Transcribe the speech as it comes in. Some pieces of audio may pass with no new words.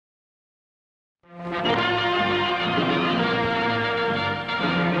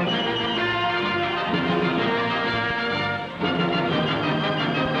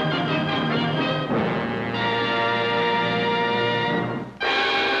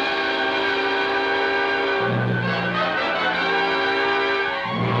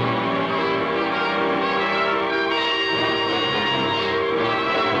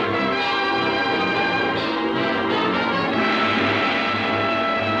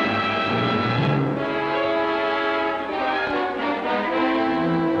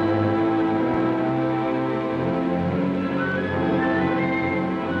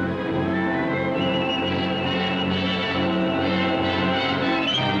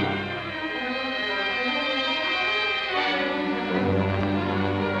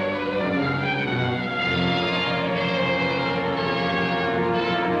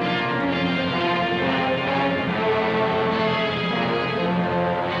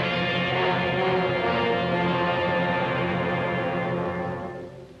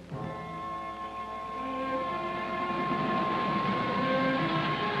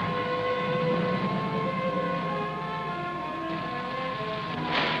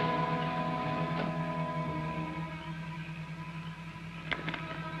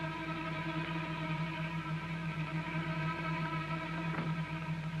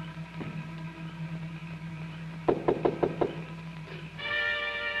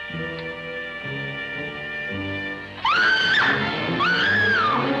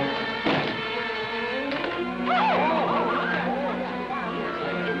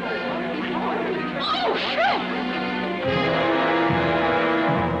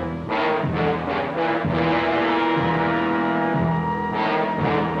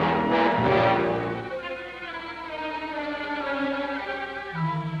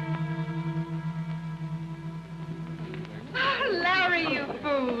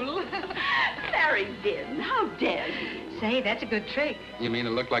Larry didn't. How dare you? Say, that's a good trick. You mean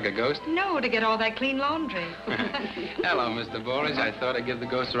to look like a ghost? No, to get all that clean laundry. Hello, Mr. Borage. I thought I'd give the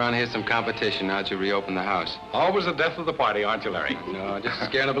ghosts around here some competition now that you reopened the house. Always the death of the party, aren't you, Larry? No, just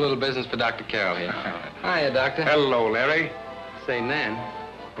scaring up a little business for Dr. Carroll here. Hiya, Doctor. Hello, Larry. Say, Nan,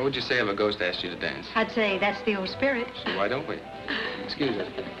 what would you say if a ghost asked you to dance? I'd say that's the old spirit. So why don't we? Excuse us.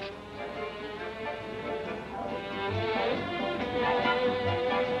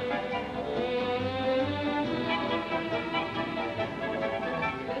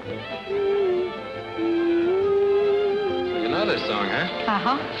 Another song, huh?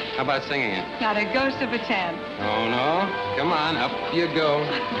 Uh-huh. How about singing it? Not a ghost of a chance. Oh, no. Come on, up you go.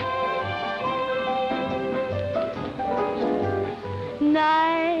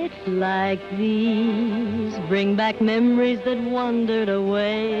 Nights like these bring back memories that wandered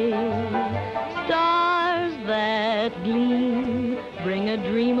away. Stars that gleam bring a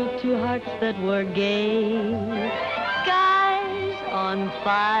dream of two hearts that were gay. Skies on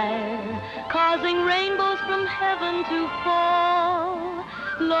fire, causing rainbows from heaven to fall.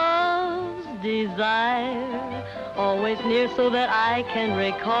 Love's desire, always near so that I can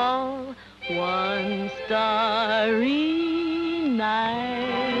recall one starry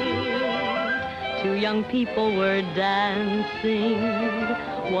night. Two young people were dancing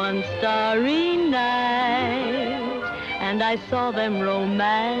one starry night, and I saw them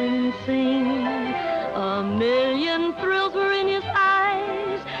romancing. A million thrills were in his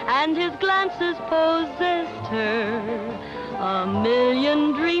eyes, and his glances possessed her. A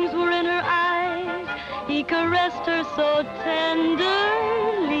million dreams were in her eyes. He caressed her so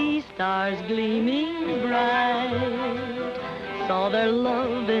tenderly, stars gleaming bright. Saw their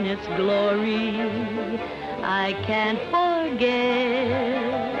love in its glory. I can't forget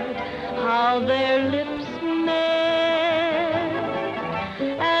how their lips met.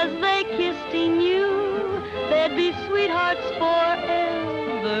 As they kissed, he knew they'd be sweethearts forever.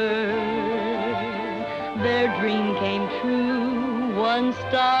 Their dream came true one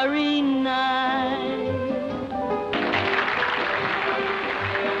starry night.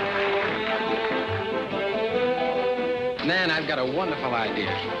 Nan, I've got a wonderful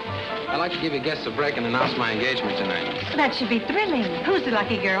idea. I'd like to give your guests a break and announce my engagement tonight. That should be thrilling. Who's the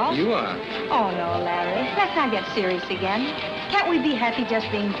lucky girl? You are. Oh, no, Larry. Let's not get serious again. Can't we be happy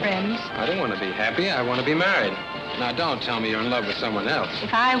just being friends? I don't want to be happy. I want to be married. Now, don't tell me you're in love with someone else.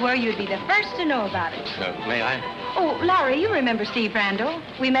 If I were, you'd be the first to know about it. May I? Oh, Larry, you remember Steve Randall?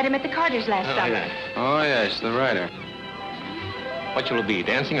 We met him at the Carters last summer. yeah. Oh, yes, the writer. What shall it be,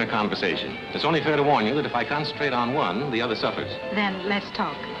 dancing or conversation? It's only fair to warn you that if I concentrate on one, the other suffers. Then let's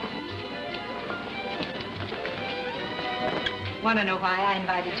talk. Want to know why I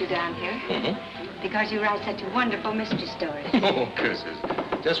invited you down here? Mm-hmm. Because you write such wonderful mystery stories. Oh, curses.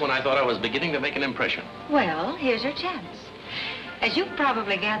 Just when I thought I was beginning to make an impression. Well, here's your chance. As you've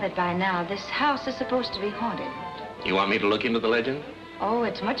probably gathered by now, this house is supposed to be haunted. You want me to look into the legend? Oh,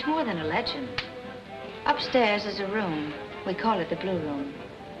 it's much more than a legend. Upstairs is a room. We call it the Blue Room.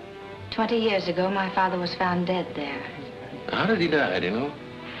 20 years ago, my father was found dead there. How did he die, do you know?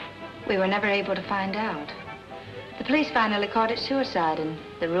 We were never able to find out. The police finally called it suicide, and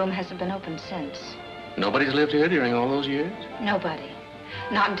the room hasn't been opened since. Nobody's lived here during all those years? Nobody.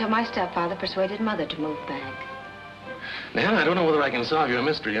 Not until my stepfather persuaded Mother to move back. Nan, I don't know whether I can solve your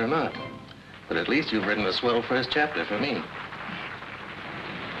mystery or not. But at least you've written a swell first chapter for me.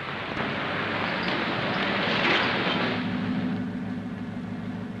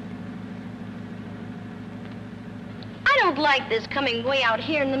 I don't like this coming way out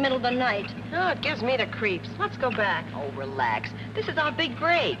here in the middle of the night. Oh, it gives me the creeps. Let's go back. Oh, relax. This is our big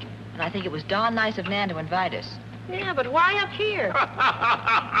break. And I think it was darn nice of Nan to invite us. Yeah, but why up here?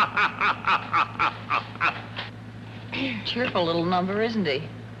 Cheerful little number, isn't he?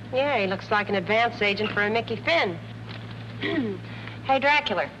 Yeah, he looks like an advance agent for a Mickey Finn. Hey,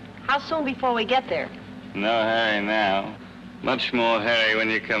 Dracula, how soon before we get there? No hurry now. Much more hurry when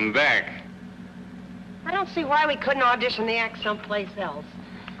you come back. I don't see why we couldn't audition the act someplace else.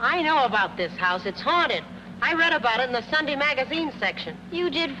 I know about this house. It's haunted. I read about it in the Sunday magazine section. You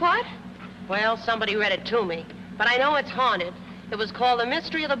did what? Well, somebody read it to me. But I know it's haunted. It was called The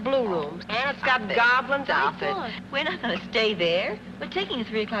Mystery of the Blue Rooms. And it's got goblins. Stop it. We're not going to stay there. We're taking a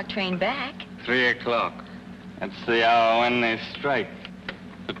 3 o'clock train back. 3 o'clock. That's the hour when they strike.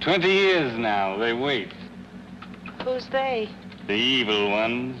 For 20 years now, they wait. Who's they? The evil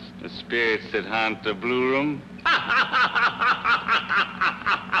ones, the spirits that haunt the Blue Room.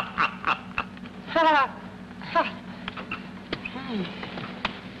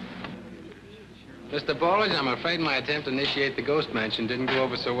 Mr. Baldwin, I'm afraid my attempt to initiate the ghost mansion didn't go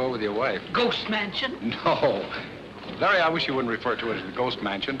over so well with your wife. Ghost mansion? No. Larry, I wish you wouldn't refer to it as the ghost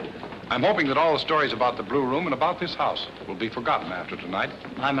mansion. I'm hoping that all the stories about the Blue Room and about this house will be forgotten after tonight.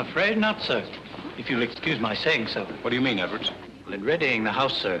 I'm afraid not, sir. If you'll excuse my saying so. What do you mean, Edwards? Well, in readying the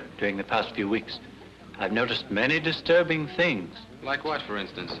house, sir, during the past few weeks, I've noticed many disturbing things. Like what, for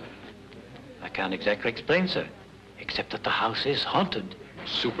instance? I can't exactly explain, sir, except that the house is haunted.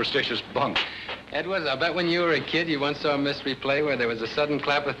 Superstitious bunk. Edwards, I bet when you were a kid, you once saw a mystery play where there was a sudden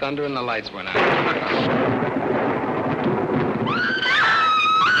clap of thunder and the lights went out.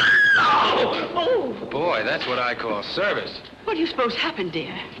 Oh! Boy, that's what I call service. What do you suppose happened,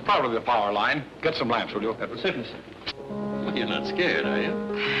 dear? Probably the power line. Get some lamps, will you, Edwards? Certainly, sir. Well, you're not scared, are you?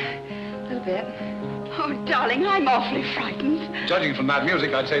 A little bit. Oh, darling, I'm awfully frightened. Judging from that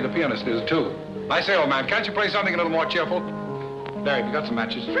music, I'd say the pianist is, too. I say, old man, can't you play something a little more cheerful? There, have you got some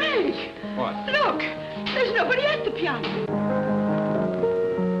matches? Frank! What? Look! There's nobody at the piano.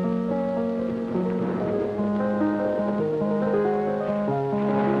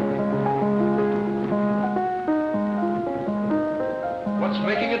 What's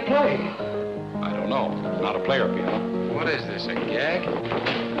making it play? I don't know. It's not a player piano. What is this, a gag?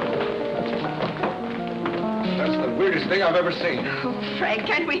 That's the weirdest thing I've ever seen. Oh, Frank,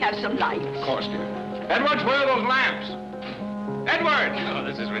 can't we have some lights? Of course, dear. Edwards, where are those lamps? Edwards! Oh,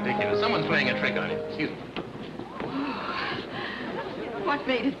 this is ridiculous. Someone's playing a trick on you. Excuse me. What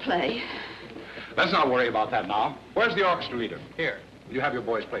made it play? Let's not worry about that now. Where's the orchestra leader? Here. Will you have your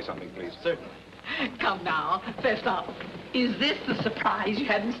boys play something, please? Certainly. Come now, fess up. Is this the surprise you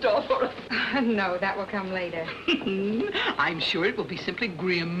had in store for us? No, that will come later. I'm sure it will be simply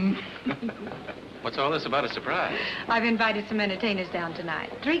grim. What's all this about a surprise? I've invited some entertainers down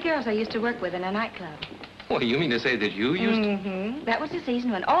tonight. 3 girls I used to work with in a nightclub. Oh, you mean to say that you used to... Mm-hmm. That was the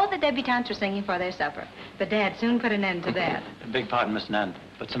season when all the debutantes were singing for their supper. But Dad soon put an end to that. Beg pardon, Miss Nand,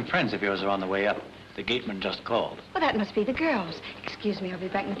 but some friends of yours are on the way up. The gateman just called. Well, that must be the girls. Excuse me, I'll be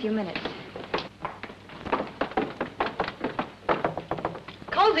back in a few minutes.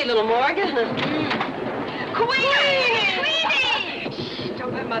 Cozy little Morgan. Queenie! Shh,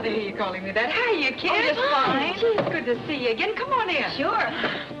 don't let Mother hear you calling me that. Hiya, kid. Oh, just fine. It's good to see you again. Come on in. Sure.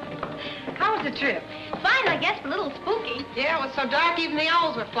 How was the trip? Fine, I guess, but a little spooky. Yeah, it was so dark even the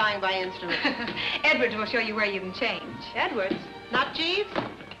owls were flying by instruments. Edwards will show you where you can change. Edwards? Not Jeeves?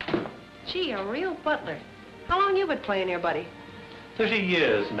 Gee, a real butler. How long you been playing here, buddy? 30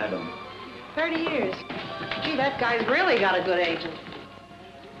 years, madam. 30 years. Gee, that guy's really got a good agent.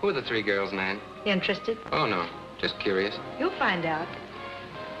 Who are the 3 girls, Nan? Interested? Oh, no. Just curious. You'll find out.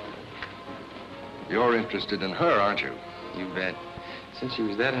 You're interested in her, aren't you? You bet. Since she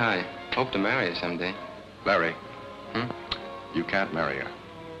was that high, hope to marry her someday. Larry. Hmm? You can't marry her.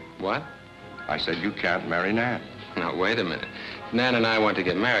 What? I said you can't marry Nan. Now, wait a minute. If Nan and I want to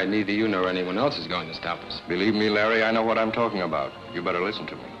get married, neither you nor anyone else is going to stop us. Believe me, Larry, I know what I'm talking about. You better listen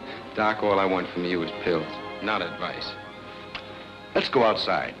to me. Doc, all I want from you is pills, not advice. Let's go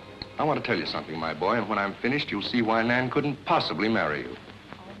outside. I want to tell you something, my boy, and when I'm finished, you'll see why Nan couldn't possibly marry you.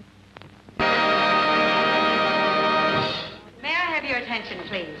 May I have your attention,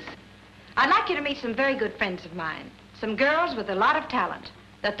 please? I'd like you to meet some very good friends of mine. Some girls with a lot of talent.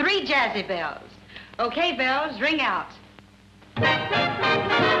 The 3 Jazzy Bells. Okay, bells, ring out.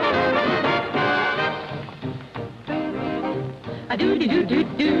 A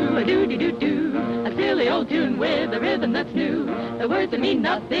doody-doo-doo-doo, a doody-doo-doo, a silly old tune with a rhythm that's new. The words that mean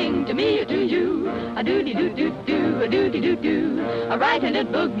nothing to me or to you. A doody-doo-doo-doo, a doody-doo-doo, a right-handed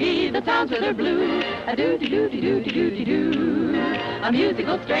boogie that sounds rather blue. A doody-doo-doo-doo-doo-doo, a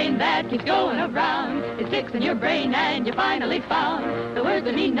musical strain that keeps going around. It sticks in your brain and you finally found the words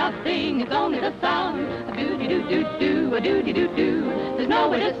that mean nothing, it's only the sound. A doody-doo-doo-doo, a doody-doo-doo, there's no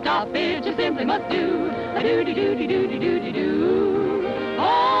way to stop it, you simply must do. A doody-doo-doo-doo-doo-doo-doo.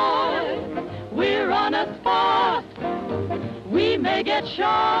 Boy, we're on a spot. We may get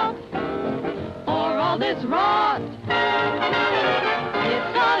shot for all this rot. It's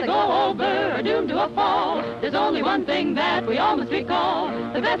gotta go over or doomed to a fall. There's only one thing that we all must recall.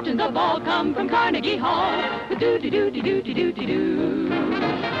 The best tunes of all come from Carnegie Hall. The doo-doo-doo-doo-doo-doo-doo-doo.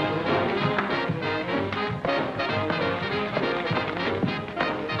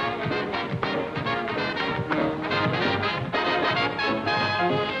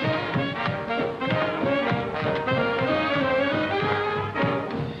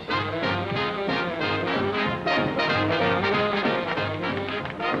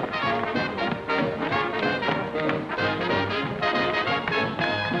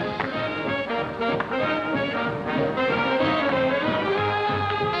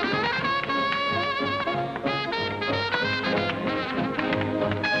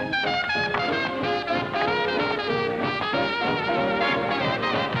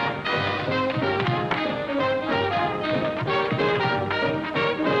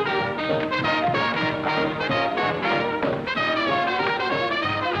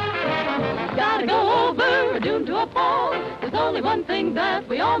 Gotta go over, doomed to a fall. There's only one thing that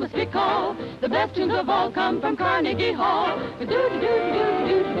we all must recall. The best tunes of all come from Carnegie Hall. A doody doody doody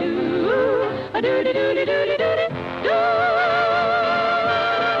doody doo, a doody doody doody doody doo.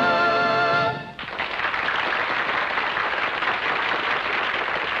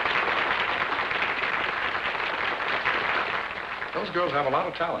 Those girls have a lot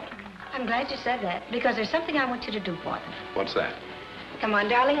of talent. I'm glad you said that, because there's something I want you to do for them. What's that? Come on,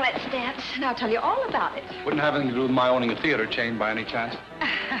 darling, let's dance, and I'll tell you all about it. Wouldn't have anything to do with my owning a theater chain by any chance?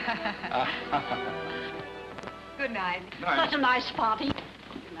 Good night. Such a nice party.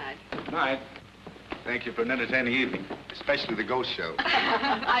 Good night. Good night. Thank you for an entertaining evening, especially the ghost show.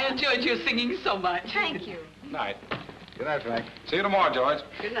 I enjoyed your singing so much. Thank you. Good night. Good night, Frank. See you tomorrow, George.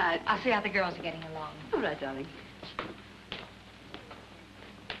 Good night. I'll see how the girls are getting along. All right, darling.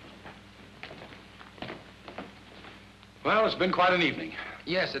 Well, it's been quite an evening.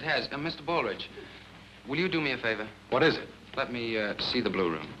 Yes, it has. Mr. Baldridge, will you do me a favor? What is it? Let me see the blue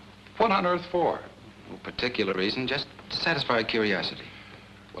room. What on earth for? No particular reason, just to satisfy curiosity.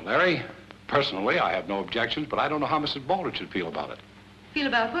 Well, Larry, personally, I have no objections, but I don't know how Mrs. Baldridge should feel about it. Feel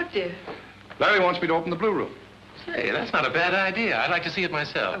about what, dear? Larry wants me to open the blue room. Say, that's not a bad idea. I'd like to see it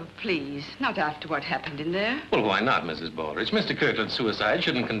myself. Oh, please, not after what happened in there. Well, why not, Mrs. Baldridge? Mr. Kirtland's suicide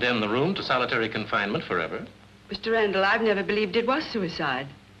shouldn't condemn the room to solitary confinement forever. Mr. Randall, I've never believed it was suicide.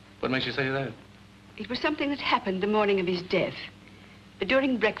 What makes you say that? It was something that happened the morning of his death. But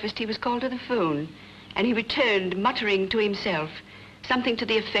during breakfast, he was called to the phone, and he returned muttering to himself something to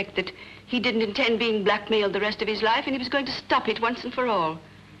the effect that he didn't intend being blackmailed the rest of his life, and he was going to stop it once and for all.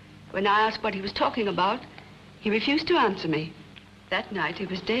 When I asked what he was talking about, he refused to answer me. That night, he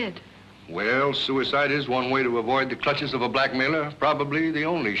was dead. Well, suicide is one way to avoid the clutches of a blackmailer. Probably the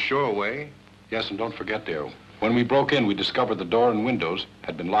only sure way. Yes, and don't forget, dear, when we broke in, we discovered the door and windows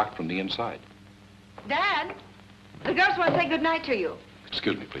had been locked from the inside. Dad, the girls want to say good night to you.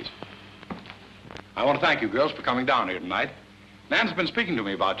 Excuse me, please. I want to thank you, girls, for coming down here tonight. Nan's been speaking to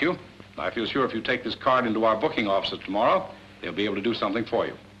me about you. I feel sure if you take this card into our booking offices tomorrow, they'll be able to do something for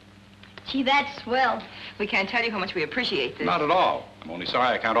you. Gee, that's swell. We can't tell you how much we appreciate this. Not at all. I'm only sorry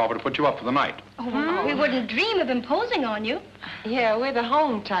I can't offer to put you up for the night. Oh, we wouldn't dream of imposing on you. Yeah, we're the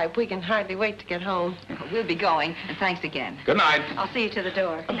home type. We can hardly wait to get home. We'll be going, and thanks again. Good night. I'll see you to the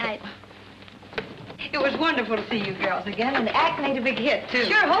door. Good night. It was wonderful to see you girls again, and the act made a big hit, too.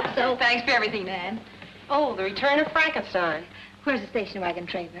 Sure hope so. Thanks for everything, Nan. Oh, the return of Frankenstein. Where's the station wagon,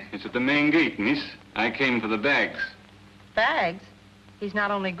 Traver? It's at the main gate, miss. I came for the bags. Bags? He's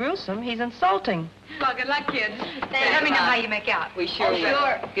not only gruesome, he's insulting. Well, good luck, kids. Let me know how you make out. We sure will.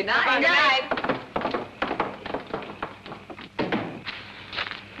 Sure. Good night. Good night.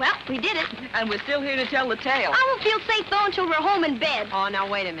 Well, we did it. And we're still here to tell the tale. I won't feel safe, though, until we're home in bed. Oh, now,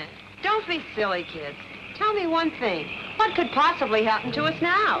 wait a minute. Don't be silly, kids. Tell me one thing. What could possibly happen to us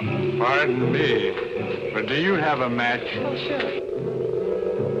now? Pardon me, but do you have a match? Oh, sure.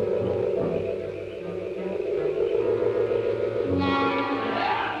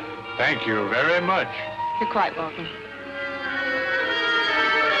 Thank you very much. You're quite welcome.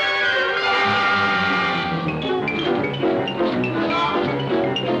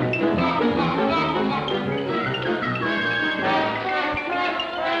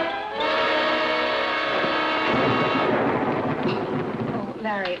 Oh,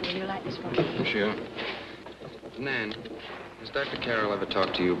 Larry, will you light this for me? Sure. Nan, has Dr. Carroll ever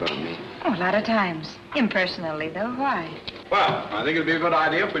talked to you about me? Oh, a lot of times. Impersonally, though. Why? Well, I think it'd be a good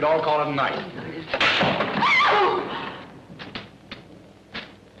idea if we'd all call it a night.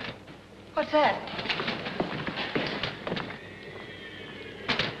 What's that?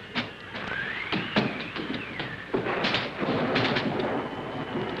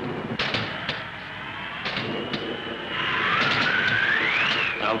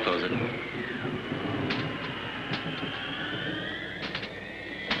 I'll close it.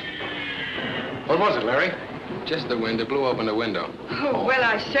 What was it, Larry? Just the wind. It blew open the window. Oh, well,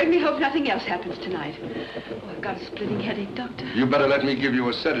 I certainly hope nothing else happens tonight. Oh, I've got a splitting headache, Doctor. You better let me give you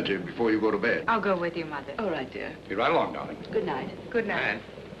a sedative before you go to bed. I'll go with you, Mother. All right, dear. Be right along, darling. Good night. Good night. Nan?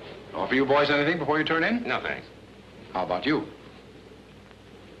 Offer you boys anything before you turn in? No, thanks. How about you?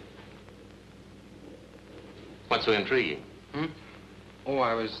 What's so intriguing? Oh,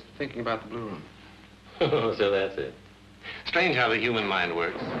 I was thinking about the blue room. Oh, so that's it. Strange how the human mind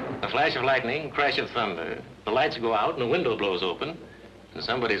works. A flash of lightning, crash of thunder. The lights go out and a window blows open. And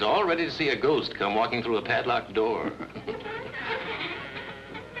somebody's all ready to see a ghost come walking through a padlocked door.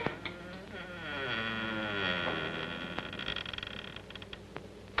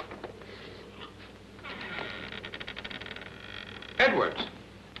 Edwards.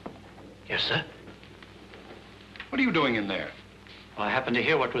 Yes, sir? What are you doing in there? Well, I happened to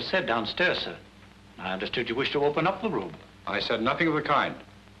hear what was said downstairs, sir. I understood you wished to open up the room. I said nothing of the kind.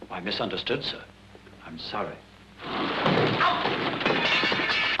 I misunderstood, sir. I'm sorry.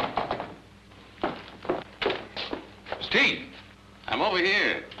 Steve! I'm over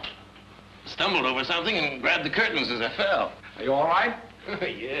here. Stumbled over something and grabbed the curtains as I fell. Are you all right?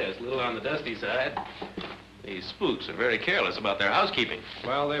 Yes, a little on the dusty side. These spooks are very careless about their housekeeping.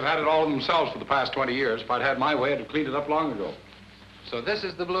 Well, they've had it all themselves for the past 20 years. If I'd had my way, I'd have cleaned it up long ago. So this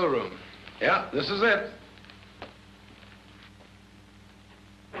is the blue room. Yeah, this is it.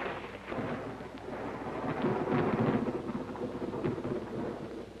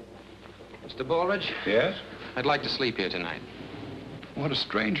 Mr. Baldridge? Yes? I'd like to sleep here tonight. What a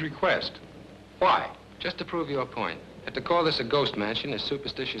strange request. Why? Just to prove your point. That to call this a ghost mansion is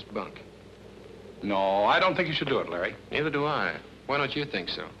superstitious bunk. No, I don't think you should do it, Larry. Neither do I. Why don't you think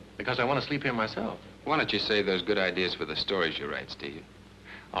so? Because I want to sleep here myself. Why don't you save those good ideas for the stories you write, Steve?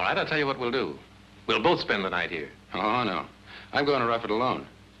 All right, I'll tell you what we'll do. We'll both spend the night here. Oh, no. I'm going to rough it alone.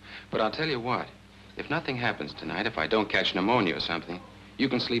 But I'll tell you what. If nothing happens tonight, if I don't catch pneumonia or something, you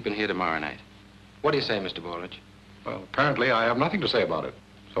can sleep in here tomorrow night. What do you say, Mr. Baldridge? Well, apparently I have nothing to say about it.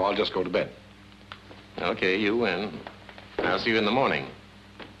 So I'll just go to bed. Okay, you win. I'll see you in the morning.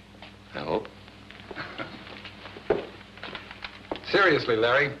 I hope. Seriously,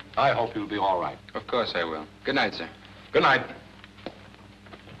 Larry, I hope you'll be all right. Of course I will. Good night, sir. Good night.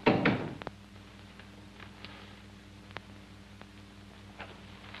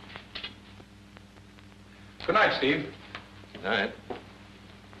 Good night, Steve. Good night.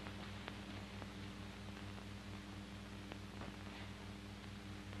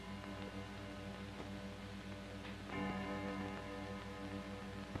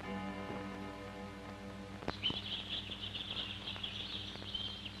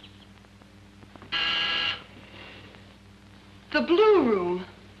 The blue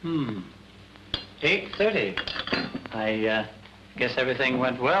room. 8:30. I guess everything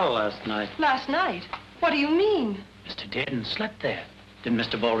went well last night. Last night? What do you mean? Mr. Dearden slept there. Didn't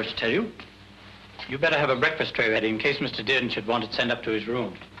Mr. Baldridge tell you? You better have a breakfast tray ready in case Mr. Dearden should want it sent up to his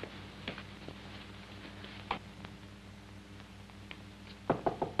room.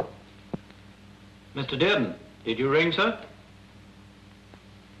 Mr. Dearden, did you ring, sir?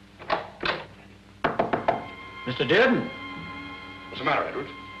 Mr. Dearden? What's the matter, Edwards?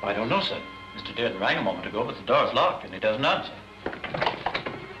 I don't know, sir. Mr. Dearden rang a moment ago, but the door's locked and he doesn't answer.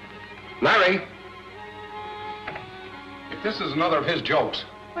 Larry! If this is another of his jokes,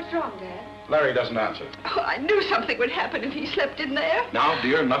 What's wrong, Dad? Larry doesn't answer. Oh, I knew something would happen if he slept in there. Now,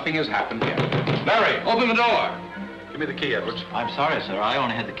 dear, nothing has happened yet. Larry, open the door. Give me the key, Edwards. I'm sorry, sir. I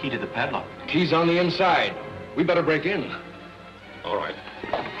only had the key to the padlock. Key's on the inside. We better break in. All right.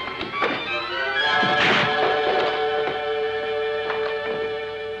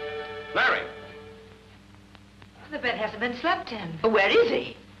 Larry! The bed hasn't been slept in. Where is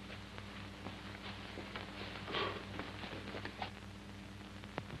he?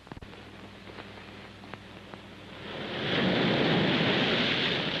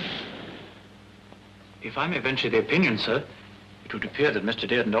 If I may venture the opinion, sir, it would appear that Mr.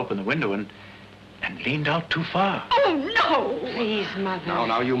 Dearden opened the window and leaned out too far. Oh, no! Please, Mother.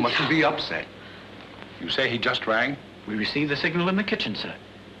 Now, you mustn't be upset. You say he just rang? We received the signal in the kitchen, sir.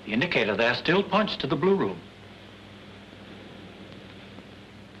 The indicator there still points to the blue room.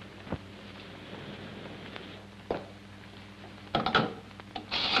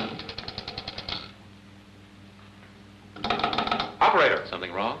 Operator!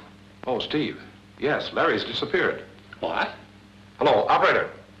 Something wrong? Oh, Steve. Yes, Larry's disappeared. What? Hello, operator.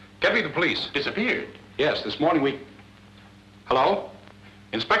 Get me the police. Disappeared? Yes, this morning we... Hello?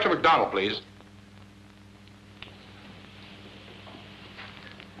 Inspector McDonald, please.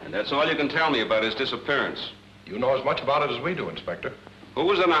 And that's all you can tell me about his disappearance. You know as much about it as we do, Inspector. Who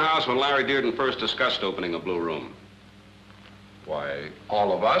was in the house when Larry Dearden first discussed opening a blue room? Why,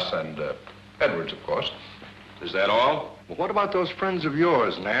 all of us and Edwards, of course. Is that all? Well, what about those friends of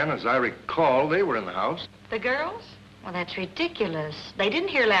yours, Nan? As I recall, they were in the house. The girls? Well, that's ridiculous. They didn't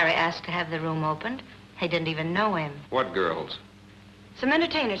hear Larry ask to have the room opened. They didn't even know him. What girls? Some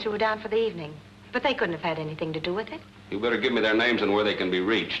entertainers who were down for the evening. But they couldn't have had anything to do with it. You better give me their names and where they can be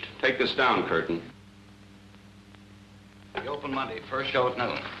reached. Take this down, Curtin. We open Monday, first show at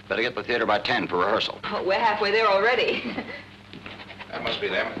noon. Better get to the theater by 10 for rehearsal. Oh, we're halfway there already. That must be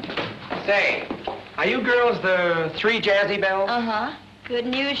them. Say, are you girls the three Jazzy Bells? Uh-huh. Good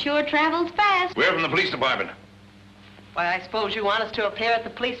news sure travels fast. We're from the police department. Why, I suppose you want us to appear at the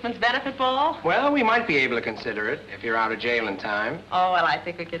policeman's benefit ball? Well, we might be able to consider it if you're out of jail in time. Oh, well, I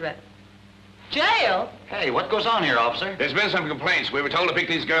think we could... Jail? Hey, what goes on here, officer? There's been some complaints. We were told to pick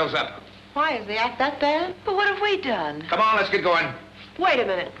these girls up. Why, is the act that bad? But what have we done? Come on, let's get going. Wait a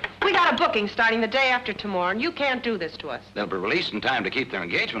minute. We got a booking starting the day after tomorrow, and you can't do this to us. They'll be released in time to keep their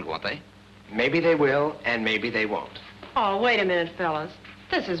engagement, won't they? Maybe they will, and maybe they won't. Oh, wait a minute, fellas.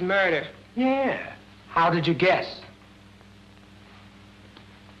 This is murder. Yeah. How did you guess?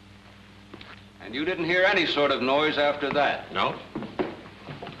 And you didn't hear any sort of noise after that? No.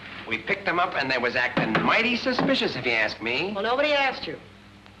 We picked them up, and they was acting mighty suspicious, if you ask me. Well, nobody asked you.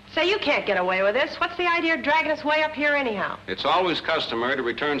 Say, you can't get away with this. What's the idea of dragging us way up here anyhow? It's always customary to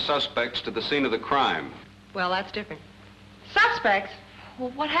return suspects to the scene of the crime. Well, that's different. Suspects?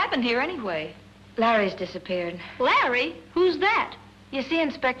 Well, what happened here anyway? Larry's disappeared. Larry? Who's that? You see,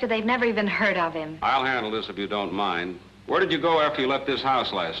 Inspector, they've never even heard of him. I'll handle this if you don't mind. Where did you go after you left this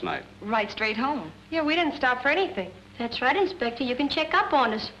house last night? Right straight home. Yeah, we didn't stop for anything. That's right, Inspector. You can check up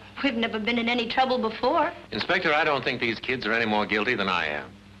on us. We've never been in any trouble before. Inspector, I don't think these kids are any more guilty than I am.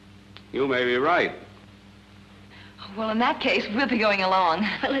 You may be right. Well, in that case, we'll be going along.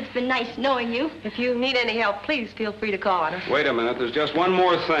 Well, it's been nice knowing you. If you need any help, please feel free to call on us. Wait a minute, there's just one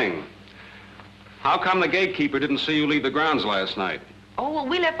more thing. How come the gatekeeper didn't see you leave the grounds last night? Oh, well,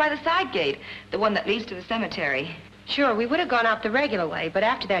 we left by the side gate, the one that leads to the cemetery. Sure, we would have gone out the regular way, but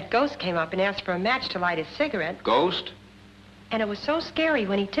after that ghost came up and asked for a match to light his cigarette, Ghost? and it was so scary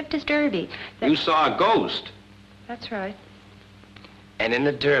when he tipped his derby. You saw a ghost? That's right. And in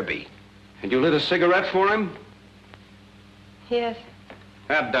the derby. And you lit a cigarette for him? Yes.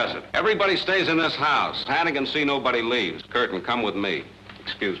 That does it. Everybody stays in this house. Hannigan see nobody leaves. Curtin, come with me.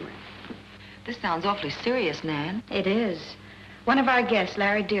 Excuse me. This sounds awfully serious, Nan. It is. One of our guests,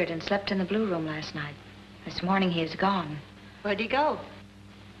 Larry Dearden, slept in the blue room last night. This morning he is gone. Where'd he go?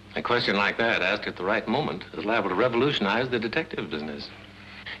 A question like that, asked at the right moment, is liable to revolutionize the detective business.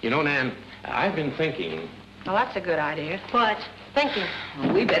 You know, Nan, I've been thinking... Well, that's a good idea. What? Thinking.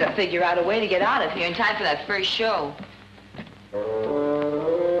 Well, we better figure out a way to get out of here in time for that first show.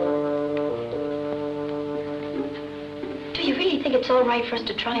 Do you really think it's all right for us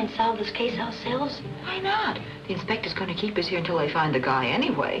to try and solve this case ourselves? Why not? The inspector's going to keep us here until they find the guy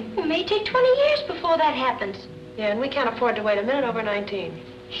anyway. It may take 20 years before that happens. Yeah, and we can't afford to wait a minute over 19.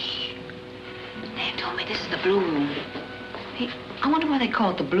 Shh. Nan told me this is the blue room. Hey, I wonder why they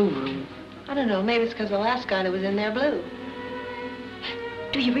call it the blue room. I don't know, maybe it's because the last guy that was in there blue.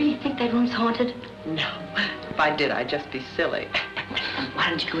 Do you really think that room's haunted? No. If I did, I'd just be silly. Why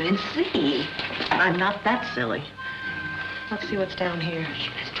don't you go in and see? I'm not that silly. Let's see what's down here.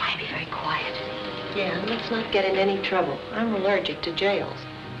 Let's try and be very quiet. Yeah, and let's not get in any trouble. I'm allergic to jails.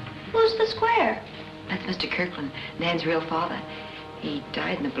 Who's the square? That's Mr. Kirkland, Nan's real father. He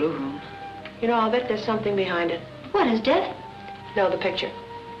died in the blue room. You know, I'll bet there's something behind it. What, his death? No, the picture.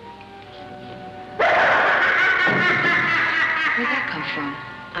 Where'd that come from?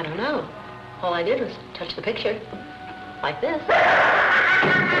 I don't know. All I did was touch the picture. Like this.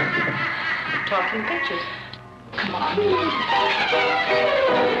 Talking pictures. Come on.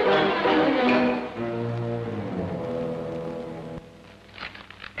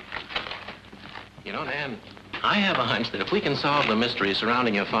 You know, Nan, I have a hunch that if we can solve the mystery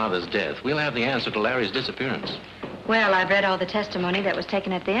surrounding your father's death, we'll have the answer to Larry's disappearance. Well, I've read all the testimony that was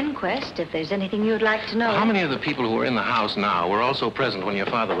taken at the inquest. If there's anything you'd like to know... How many of the people who are in the house now were also present when your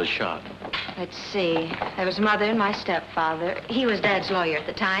father was shot? Let's see. There was Mother and my stepfather. He was Dad's lawyer at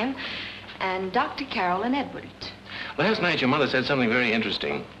the time. And Dr. Carroll and Edward. Last night, your mother said something very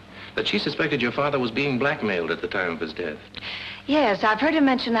interesting, that she suspected your father was being blackmailed at the time of his death. Yes, I've heard him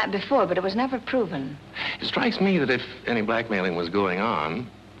mention that before, but it was never proven. It strikes me that if any blackmailing was going on,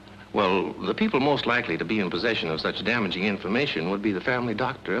 well, the people most likely to be in possession of such damaging information would be the family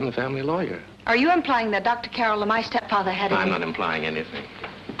doctor and the family lawyer. Are you implying that Dr. Carroll and my stepfather had I'm not implying anything.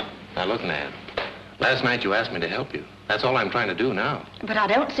 Now, look, Nan, last night you asked me to help you. That's all I'm trying to do now. But I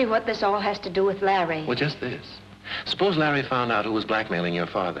don't see what this all has to do with Larry. Well, just this. Suppose Larry found out who was blackmailing your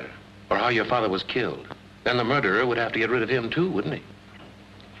father, or how your father was killed. Then the murderer would have to get rid of him, too, wouldn't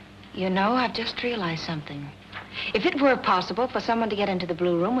he? You know, I've just realized something. If it were possible for someone to get into the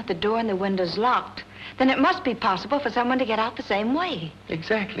blue room with the door and the windows locked, then it must be possible for someone to get out the same way.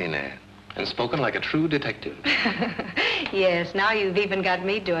 Exactly, Nan. And spoken like a true detective. Yes, now you've even got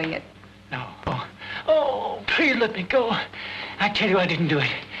me doing it. No. Oh, please let me go. I tell you I didn't do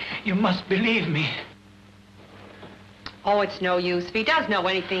it. You must believe me. Oh, it's no use. If he does know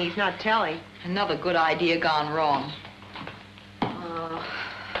anything, he's not telling. Another good idea gone wrong.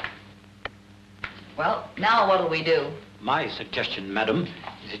 Well, now what'll we do? My suggestion, madam,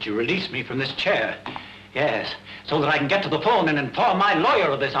 is that you release me from this chair. Yes, so that I can get to the phone and inform my lawyer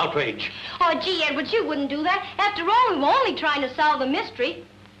of this outrage. Oh, gee, Edwards, you wouldn't do that. After all, we were only trying to solve the mystery.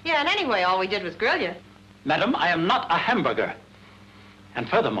 Yeah, and anyway, all we did was grill you. Madam, I am not a hamburger. And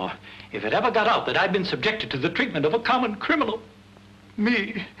furthermore, if it ever got out that I'd been subjected to the treatment of a common criminal,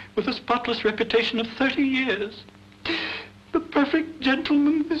 me, with a spotless reputation of 30 years, the perfect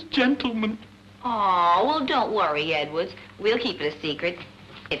gentleman's gentleman. Oh, well, don't worry, Edwards. We'll keep it a secret,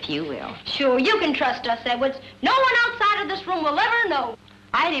 if you will. Sure, you can trust us, Edwards. No one outside of this room will ever know.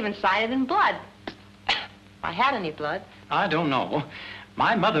 I'd even sign it in blood. If I had any blood. I don't know.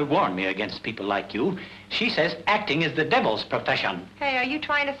 My mother warned me against people like you. She says acting is the devil's profession. Hey, are you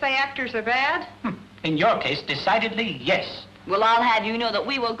trying to say actors are bad? In your case, decidedly, yes. Well, I'll have you know that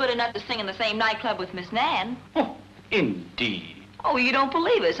we were good enough to sing in the same nightclub with Miss Nan. Oh, indeed. Oh, you don't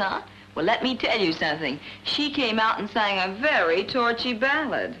believe us, huh? Well, let me tell you something. She came out and sang a very torchy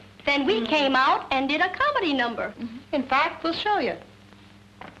ballad. Then we came out and did a comedy number. In fact, we'll show you.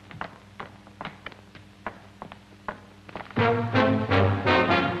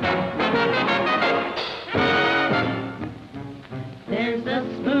 There's a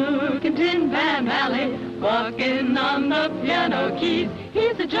spook in Tin Pan Alley, walking on the piano keys.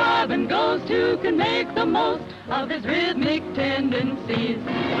 He's a jobbing ghost who can make the most of his rhythmic tendencies.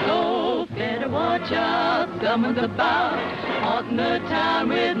 So better watch out, someone's about, haunting the town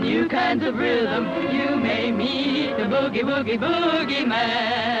with new kinds of rhythm. You may meet the boogie woogie boogie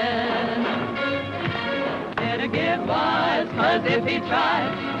man. Better get wise, 'cause if he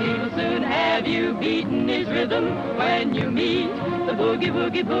tries, he will soon have you beating his rhythm when you meet the boogie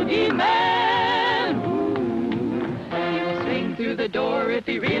woogie boogie man. Ooh. He will swing through the door if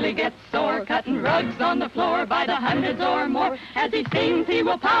he really gets sore, cutting rugs on the floor by the hundreds or more. As he sings, he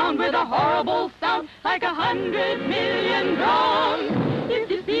will pound with a horrible sound, like 100 million drums. If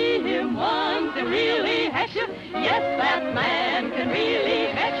you see him once, he'll really hex you. Yes, that man can really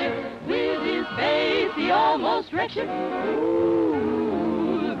hex you. With his face, he almost wrecks you.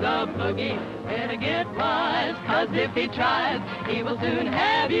 Ooh, the boogie, better get wise, 'cause if he tries, he will soon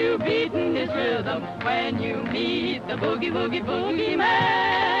have you beating his rhythm when you meet the boogie woogie boogie man.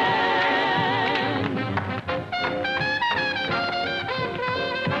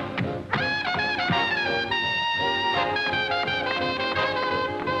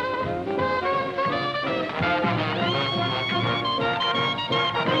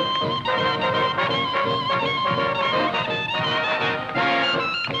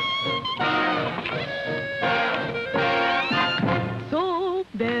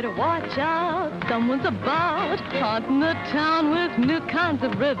 Better watch out, someone's about, haunting the town with new kinds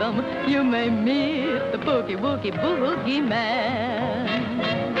of rhythm. You may meet the boogie woogie boogie man.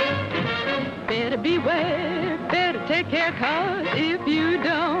 Better beware, better take care, 'cause if you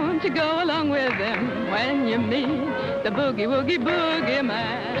don't, you go along with him when you meet the boogie woogie boogie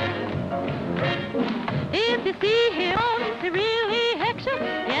man. If you see him, he really hex you.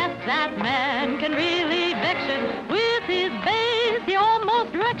 Yes, that man can really vex you. With his bass, he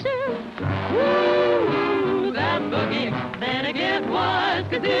almost wrecks you. Woo, that boogie, better get wise,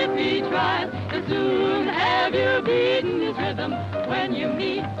 'cause if he tries, he'll soon have you beating his rhythm when you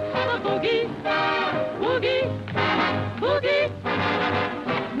meet the boogie, woogie, boogie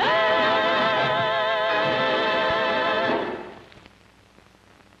man.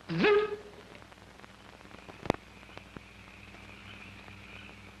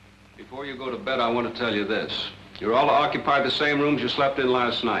 Before you go to bed, I want to tell you this. You're all to occupy the same rooms you slept in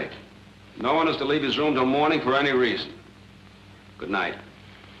last night. No one is to leave his room till morning for any reason. Good night.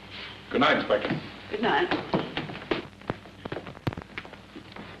 Good night, Inspector. Good night.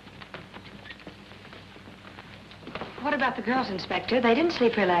 What about the girls, Inspector? They didn't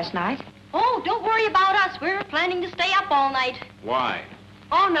sleep here last night. Oh, don't worry about us. We're planning to stay up all night. Why?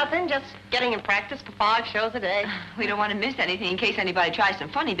 Oh, nothing, just getting in practice for 5 shows a day. We don't want to miss anything in case anybody tries some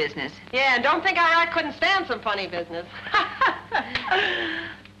funny business. Yeah, and don't think our act couldn't stand some funny business.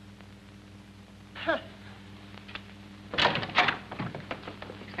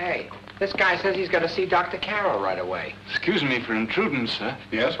 Hey, this guy says he's going to see Dr. Carroll right away. Excuse me for intruding, sir.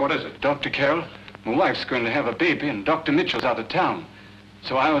 Yes, what is it? Dr. Carroll, my wife's going to have a baby, and Dr. Mitchell's out of town.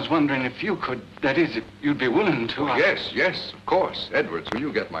 So I was wondering if you could, that is, if you'd be willing to... Yes, of course. Edwards, will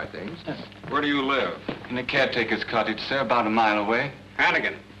you get my things? Where do you live? In a caretaker's cottage, sir, about a mile away.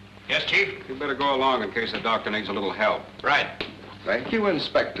 Hannigan. Yes, Chief? You better go along in case the doctor needs a little help. Right. Thank you,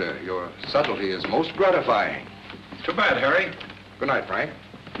 Inspector. Your subtlety is most gratifying. Too bad, Harry. Good night, Frank.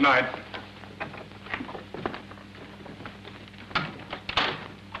 Night.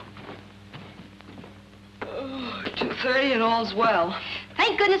 Oh, 2:30 and all's well.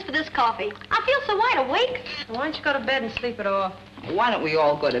 Thank goodness for this coffee. I feel so wide awake. Why don't you go to bed and sleep it off? Why don't we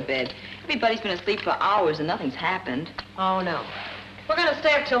all go to bed? Everybody's been asleep for hours and nothing's happened. Oh, no. We're going to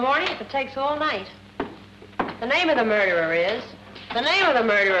stay up till morning if it takes all night. The name of the murderer is...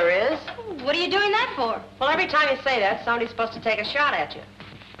 What are you doing that for? Well, every time you say that, somebody's supposed to take a shot at you.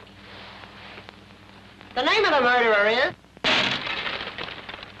 The name of the murderer is...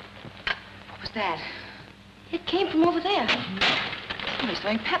 What was that? It came from over there. Somebody's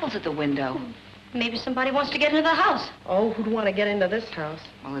throwing pebbles at the window. Maybe somebody wants to get into the house. Oh, who'd want to get into this house?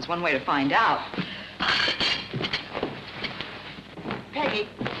 Well, there's one way to find out. Peggy,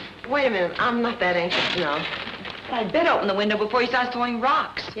 wait a minute. I'm not that anxious to know. I'd better open the window before he starts throwing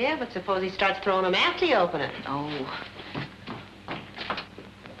rocks. Yeah, but suppose he starts throwing them after you open it. Oh.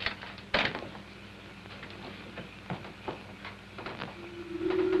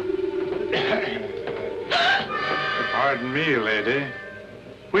 Pardon me, lady.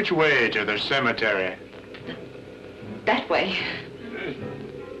 Which way to the cemetery? That way.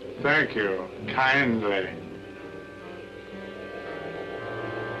 Thank you, kindly.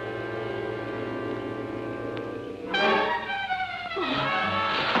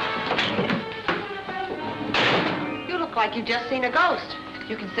 You look like you've just seen a ghost.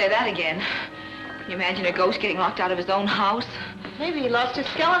 You can say that again. Can you imagine a ghost getting locked out of his own house? Maybe he lost his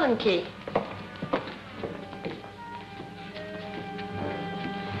skeleton key.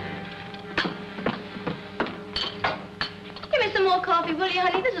 Give me some more coffee, will you,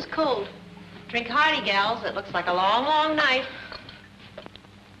 honey? This is cold. Drink hearty, gals. It looks like a long, long night.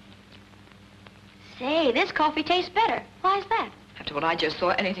 Say, this coffee tastes better. Why's that? After what I just saw,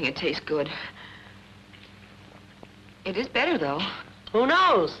 anything would taste good. It is better, though. Who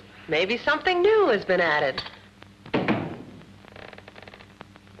knows? Maybe something new has been added.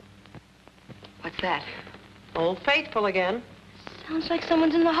 What's that? Old Faithful again. Sounds like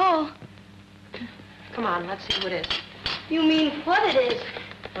someone's in the hall. Come on, let's see who it is. You mean what it is?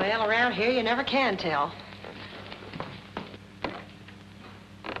 Well, around here you never can tell.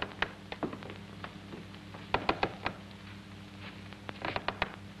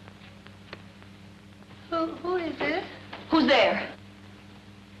 Who is this? Who's there?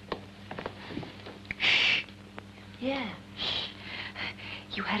 Yeah.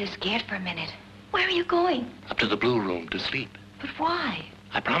 You had us scared for a minute. Where are you going? Up to the blue room to sleep. But why?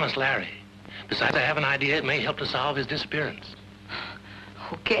 I promised Larry. Besides, I have an idea it may help to solve his disappearance.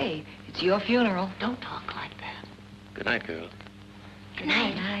 Okay, it's your funeral. Don't talk like that. Good night, girl. Good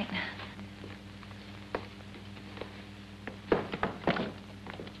night. Good night.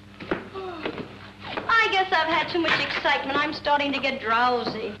 I guess I've had too much excitement. I'm starting to get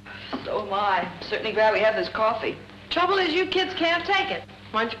drowsy. So am I. I'm certainly glad we have this coffee. Trouble is you kids can't take it.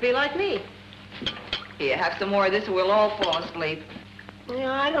 Why don't you be like me? Here, have some more of this or we'll all fall asleep.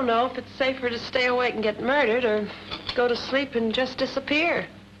 Yeah, I don't know if it's safer to stay awake and get murdered or go to sleep and just disappear.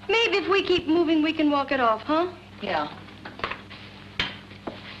 Maybe if we keep moving, we can walk it off, huh? Yeah.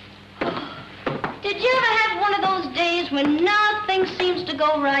 Did you ever have one of those days when nothing seems to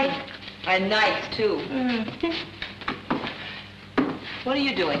go right? And nights, too. What are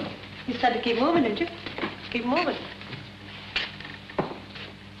you doing? You said to keep moving, didn't you? Keep moving.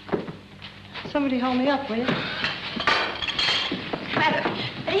 Somebody hold me up, will you? Matter.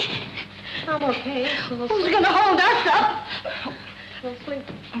 I'm okay. Who's going to hold us up? We'll sleep.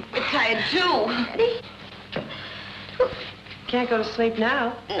 I'm tired, too. Eddie? Can't go to sleep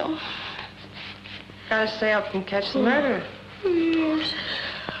now. No. Gotta stay up and catch the murderer. Yes.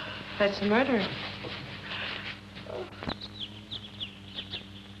 Catch the murderer.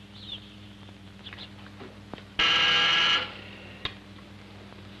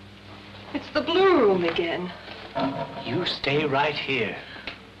 It's the blue room again. You stay right here.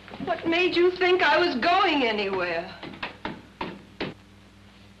 What made you think I was going anywhere?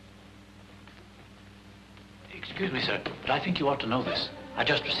 Excuse me, sir, but I think you ought to know this. I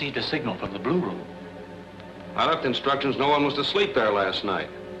just received a signal from the blue room. I left instructions no one was to sleep there last night.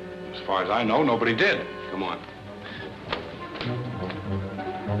 As far as I know, nobody did. Come on.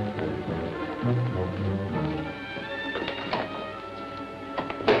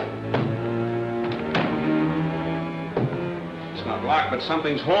 It's not locked, but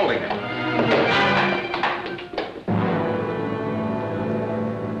something's holding it.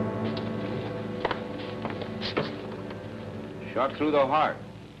 Shot through the heart.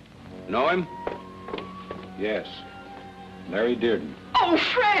 Know him? Yes. Larry Dearden. Oh,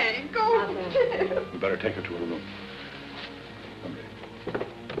 Frank! Oh, We better take her to her room.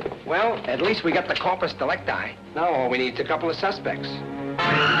 Well, at least we got the corpus delicti. Now all we need is a couple of suspects.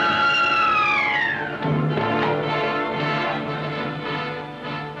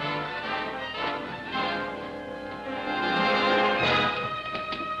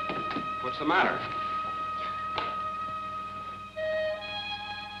 What's the matter?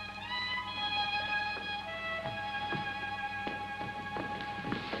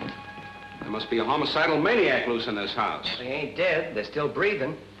 There must be a homicidal maniac loose in this house. They ain't dead. They're still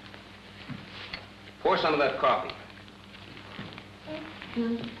breathing. Pour some of that coffee.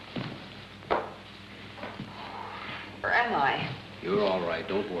 Where am I? You're all right.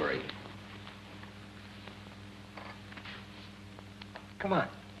 Don't worry. Come on.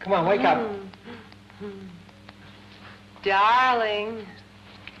 Come on, wake up. Darling.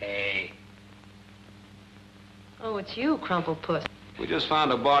 Hey. Oh, it's you, Crumplepuss. We just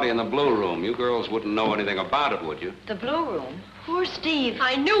found a body in the blue room. You girls wouldn't know anything about it, would you? The blue room? Poor Steve.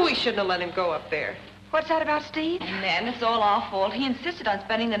 I knew we shouldn't have let him go up there. What's that about Steve? Man, it's all our fault. He insisted on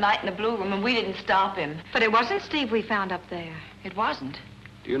spending the night in the blue room, and we didn't stop him. But it wasn't Steve we found up there. It wasn't.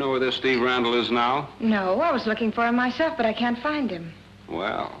 Do you know where this Steve Randall is now? No, I was looking for him myself, but I can't find him.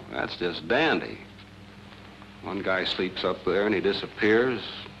 Well, that's just dandy. One guy sleeps up there and he disappears.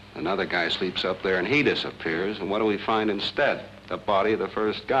 Another guy sleeps up there and he disappears. And what do we find instead? The body of the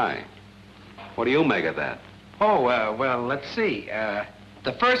first guy. What do you make of that? Oh, well, let's see.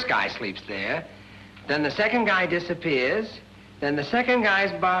 The first guy sleeps there. Then the second guy disappears. Then the second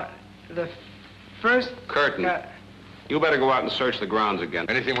guy's the first... Curtain. You better go out and search the grounds again.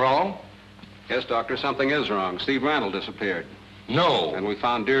 Anything wrong? Yes, Doctor, something is wrong. Steve Randall disappeared. No. And we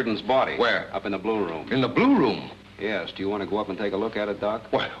found Dearden's body. Where? Up in the blue room. In the blue room? Yes. Do you want to go up and take a look at it, Doc?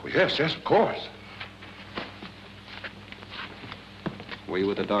 Well, yes, of course. Were you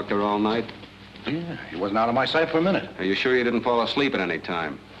with the doctor all night? Yeah, he wasn't out of my sight for a minute. Are you sure you didn't fall asleep at any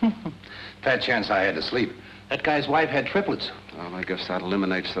time? Fat chance I had to sleep. That guy's wife had triplets. Well, I guess that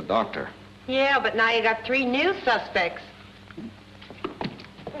eliminates the doctor. Yeah, but now you got 3 new suspects.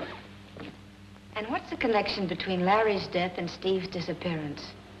 And what's the connection between Larry's death and Steve's disappearance?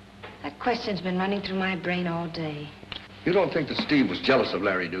 That question's been running through my brain all day. You don't think that Steve was jealous of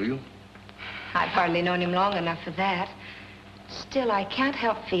Larry, do you? I've hardly known him long enough for that. Still, I can't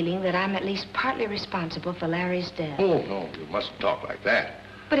help feeling that I'm at least partly responsible for Larry's death. Oh, no, you mustn't talk like that.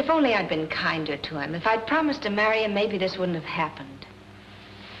 But if only I'd been kinder to him. If I'd promised to marry him, maybe this wouldn't have happened.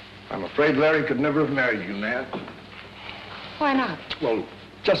 I'm afraid Larry could never have married you, Nat. Why not? Well,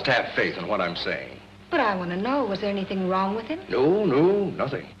 just have faith in what I'm saying. But I want to know, was there anything wrong with him? No,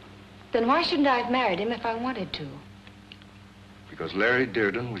 nothing. Then why shouldn't I have married him if I wanted to? Because Larry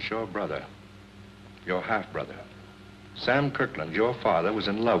Dearden was your brother. Your half-brother. Sam Kirkland, your father, was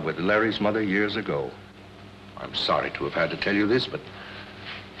in love with Larry's mother years ago. I'm sorry to have had to tell you this, but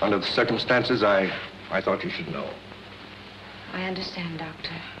under the circumstances, I thought you should know. I understand,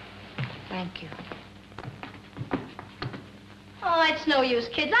 Doctor. Thank you. Oh, it's no use,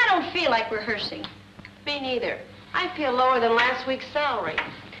 kids. I don't feel like rehearsing. Me neither. I feel lower than last week's salary.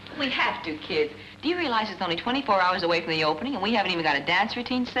 We have to, kids. Do you realize it's only 24 hours away from the opening, and we haven't even got a dance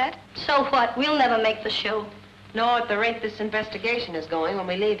routine set? So what? We'll never make the show. No, at the rate this investigation is going, when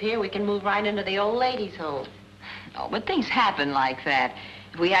we leave here, we can move right into the old ladies' home. Oh, but things happen like that.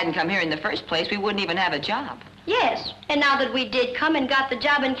 If we hadn't come here in the first place, we wouldn't even have a job. Yes, and now that we did come and got the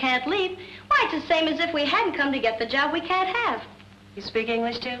job and can't leave, why, it's the same as if we hadn't come to get the job we can't have. You speak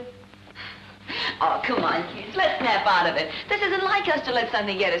English, too? Oh, come on, kids. Let's snap out of it. This isn't like us to let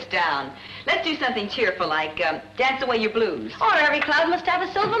something get us down. Let's do something cheerful, like Dance Away Your Blues. Or every cloud must have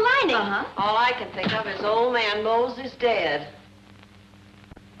a silver lining. Uh-huh. All I can think of is old man Mose is dead.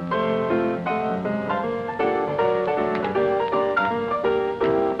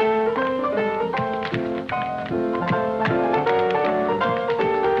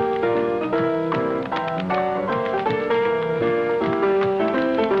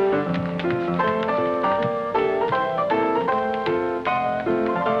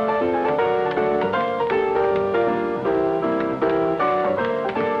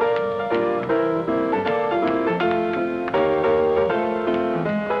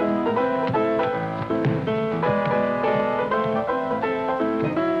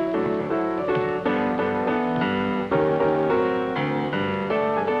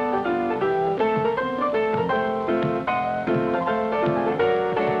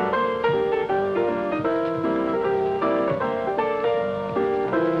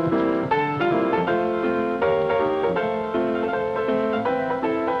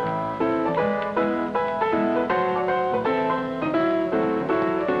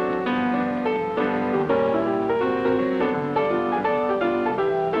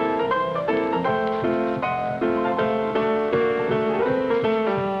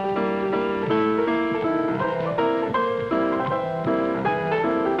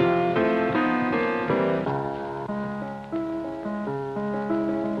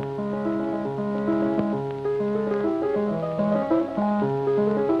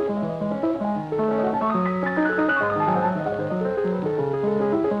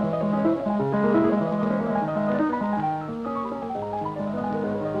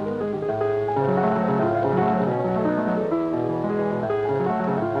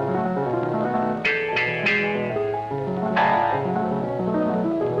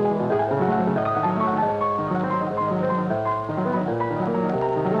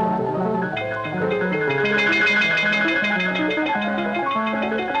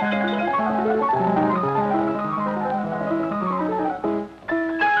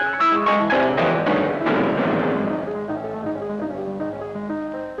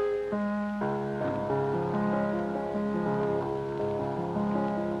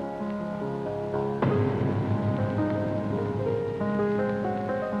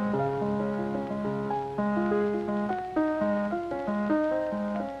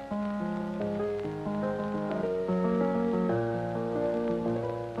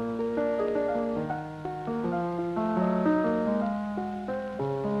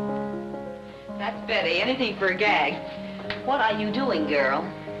 Betty, anything for a gag. What are you doing, girl?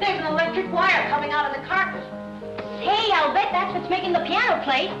 There's an electric wire coming out of the carpet. Hey, I'll bet that's what's making the piano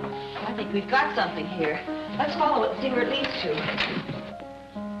play. I think we've got something here. Let's follow it and see where it leads to.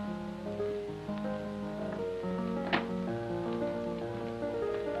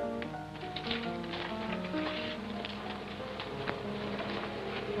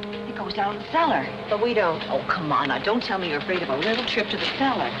 It goes down the cellar. But we don't. Oh, come on now. Don't tell me you're afraid of a little trip to the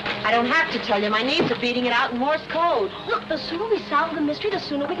cellar. I don't have to tell you. My knees are beating it out in Morse code. Look, the sooner we solve the mystery, the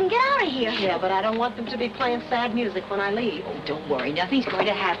sooner we can get out of here. Yeah, but I don't want them to be playing sad music when I leave. Oh, don't worry. Nothing's going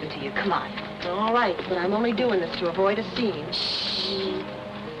to happen to you. Come on. All right, but I'm only doing this to avoid a scene. Shh.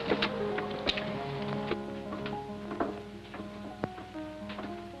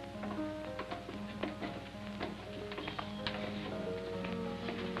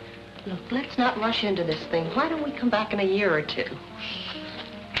 Look, let's not rush into this thing. Why don't we come back in a year or two?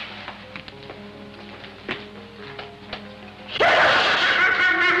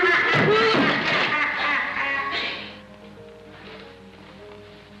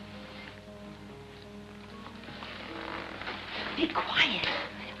 Be quiet.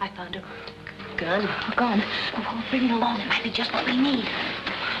 I found a gun. A gun. Oh, bring it along. It might be just what we need.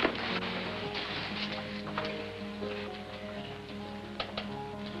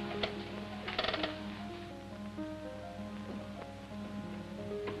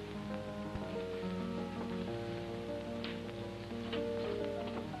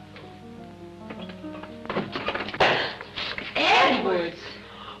 Edwards!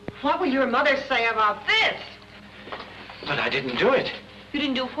 What will your mother say about this? But I didn't do it. You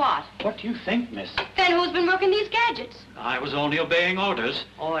didn't do what? What do you think, miss? Then who's been working these gadgets? I was only obeying orders.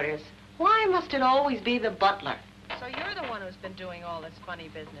 Orders. Why must it always be the butler? So you're the one who's been doing all this funny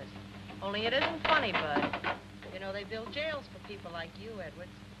business. Only it isn't funny, Bud. You know, they build jails for people like you,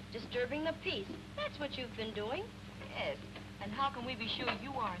 Edwards. Disturbing the peace. That's what you've been doing. Yes. And how can we be sure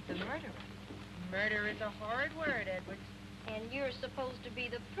you aren't the murderer? Murder is a horrid word, Edwards. And you're supposed to be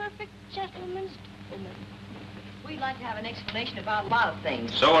the perfect gentleman's woman. We'd like to have an explanation about a lot of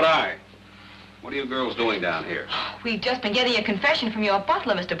things. So would I. What are you girls doing down here? We've just been getting a confession from your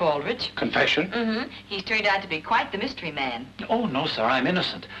butler, Mr. Baldridge. Confession? Mm-hmm. He's turned out to be quite the mystery man. Oh, no, sir, I'm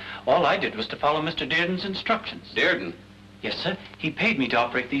innocent. All I did was to follow Mr. Dearden's instructions. Dearden? Yes, sir. He paid me to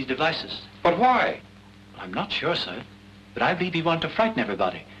operate these devices. But why? I'm not sure, sir. But I believe he wanted to frighten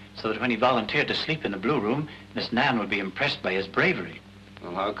everybody, so that when he volunteered to sleep in the Blue Room, Miss Nan would be impressed by his bravery.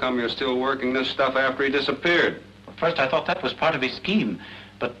 Well, how come you're still working this stuff after he disappeared? At first, I thought that was part of his scheme,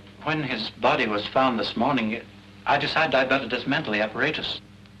 but when his body was found this morning, I decided I'd better dismantle the apparatus.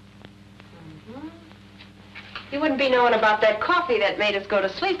 Mm-hmm. You wouldn't be knowing about that coffee that made us go to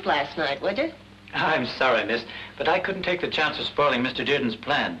sleep last night, would you? I'm sorry, miss, but I couldn't take the chance of spoiling Mr. Dearden's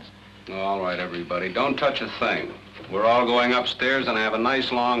plans. All right, everybody, don't touch a thing. We're all going upstairs and have a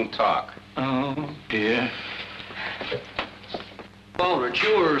nice long talk. Oh, dear. Baldridge,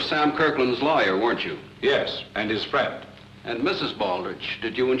 you were Sam Kirkland's lawyer, weren't you? Yes, and his friend. And Mrs. Baldridge,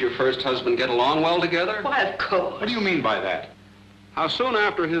 did you and your first husband get along well together? Why, of course. What do you mean by that? How soon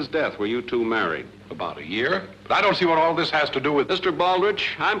after his death were you two married? About a year. But I don't see what all this has to do with... Mr.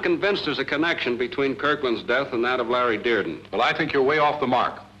 Baldridge, I'm convinced there's a connection between Kirkland's death and that of Larry Dearden. Well, I think you're way off the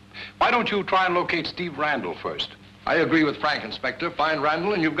mark. Why don't you try and locate Steve Randall first? I agree with Frank, Inspector. Find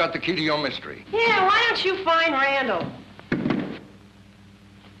Randall and you've got the key to your mystery. Yeah, why don't you find Randall?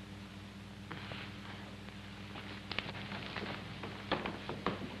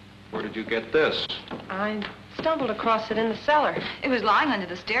 Where did you get this? I stumbled across it in the cellar. It was lying under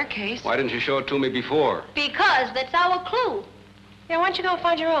the staircase. Why didn't you show it to me before? Because that's our clue. Yeah, why don't you go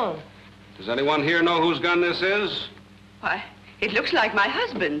find your own? Does anyone here know whose gun this is? Why, it looks like my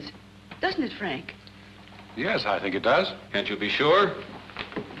husband's. Doesn't it, Frank? Yes, I think it does. Can't you be sure?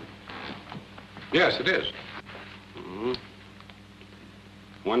 Yes, it is. Mm-hmm.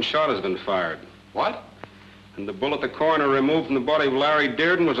 One shot has been fired. What? And the bullet the coroner removed from the body of Larry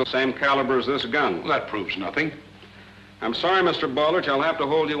Dearden was the same caliber as this gun. Well, that proves nothing. I'm sorry, Mr. Baldridge. I'll have to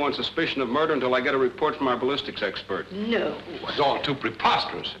hold you on suspicion of murder until I get a report from our ballistics expert. No. It's all too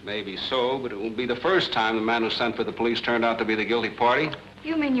preposterous. Maybe so, but it won't be the first time the man who sent for the police turned out to be the guilty party.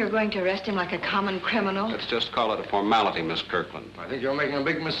 You mean you're going to arrest him like a common criminal? Let's just call it a formality, Miss Kirkland. I think you're making a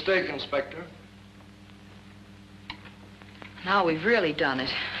big mistake, Inspector. Now we've really done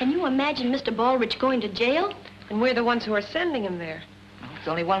it. Can you imagine Mr. Baldridge going to jail? And we're the ones who are sending him there. Well, there's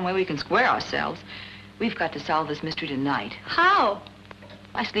only one way we can square ourselves. We've got to solve this mystery tonight. How?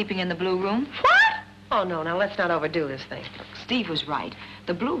 By sleeping in the Blue Room. What? Oh, no, now let's not overdo this thing. Steve was right.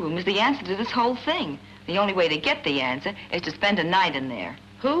 The Blue Room is the answer to this whole thing. The only way to get the answer is to spend a night in there.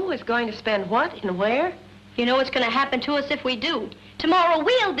 Who is going to spend what and where? You know what's going to happen to us if we do. Tomorrow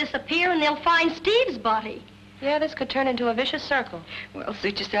we'll disappear and they'll find Steve's body. Yeah, this could turn into a vicious circle. Well,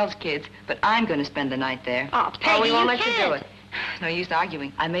 suit yourselves, kids. But I'm going to spend the night there. Oh, Peggy, we won't you let you do can't. it. No use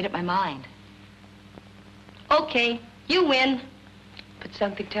arguing. I made up my mind. Okay, you win. But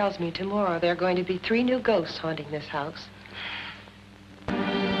something tells me tomorrow there are going to be 3 new ghosts haunting this house.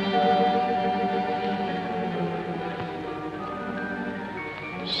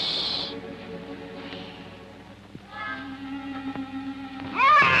 Shh.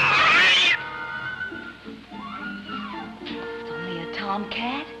 It's only a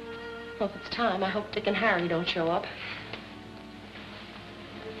tomcat. Well, if it's time, I hope Dick and Harry don't show up.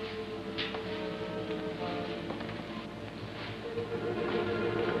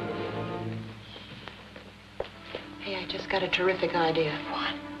 Hey, I just got a terrific idea.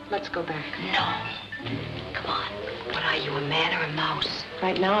 What? Let's go back. No. Come on. What are you, a man or a mouse?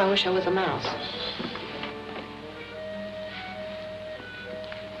 Right now, I wish I was a mouse.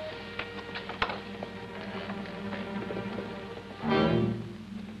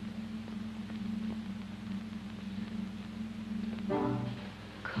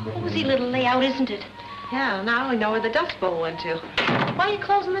 Cozy little layout, isn't it? Yeah, now we know where the Dust Bowl went to. Why are you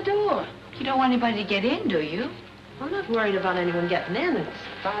closing the door? You don't want anybody to get in, do you? I'm not worried about anyone getting in. It's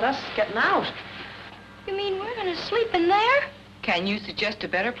about us getting out. You mean we're going to sleep in there? Can you suggest a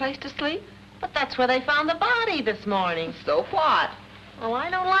better place to sleep? But that's where they found the body this morning. So what? Oh,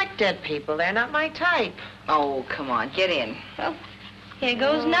 I don't like dead people. They're not my type. Oh, come on, get in. Well, here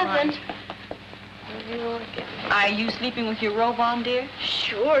goes nothing. Are you sleeping with your robe on, dear?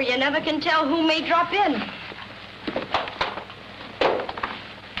 Sure, you never can tell who may drop in.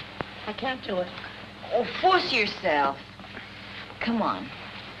 I can't do it. Oh, force yourself. Come on.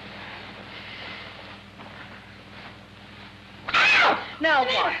 Now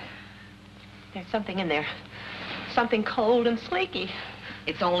what? There's something in there. Something cold and sleeky.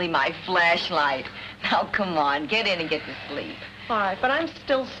 It's only my flashlight. Now, come on, get in and get to sleep. All right, but I'm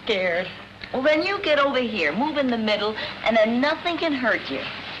still scared. Well, then you get over here, move in the middle, and then nothing can hurt you.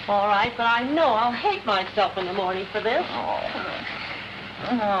 All right, but I know I'll hate myself in the morning for this. Oh.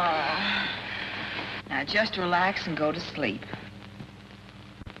 Now, just relax and go to sleep.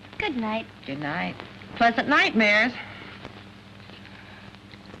 Good night. Good night. Pleasant nightmares.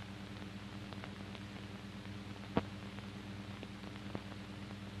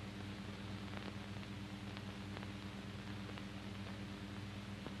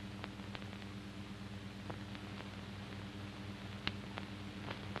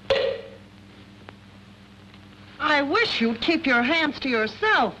 I wish you'd keep your hands to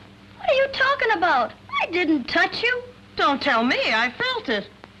yourself. What are you talking about? I didn't touch you. Don't tell me. I felt it.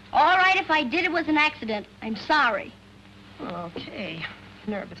 All right, if I did, it was an accident. I'm sorry. Okay.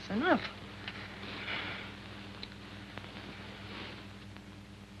 Nervous enough.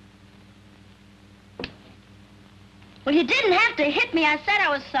 Well, you didn't have to hit me. I said I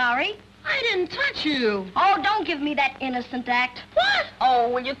was sorry. I didn't touch you. Oh, don't give me that innocent act. What? Oh,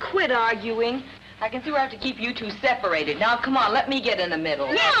 will you quit arguing? I can see we have to keep you two separated. Now, come on, let me get in the middle.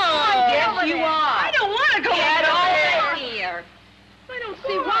 No! Yes, you are. I don't want to go Get over over here. I don't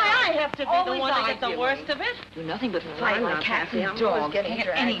see why I have to be the Always one to get the arguing. worst of it. Do nothing but I'm fight not like cats happy. and I'm dogs. always getting Can't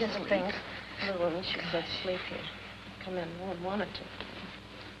get dragged any into sleep. things. Little one, she said sleep here. Come in. No one wanted to.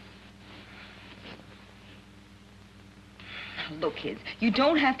 Look, kids, you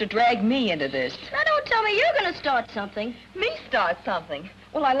don't have to drag me into this. Now, don't tell me you're going to start something. Me start something?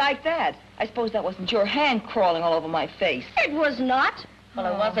 Well, I like that. I suppose that wasn't your hand crawling all over my face. It was not.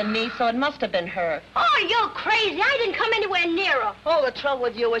 Well, it wasn't me, so it must have been her. Oh, you're crazy. I didn't come anywhere near her. Oh, the trouble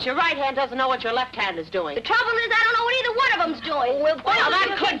with you is your right hand doesn't know what your left hand is doing. The trouble is I don't know what either one of them's doing. Well,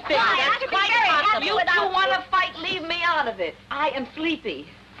 that could be. I That's could be quite very possible. happy You without two want to fight, leave me out of it. I am sleepy.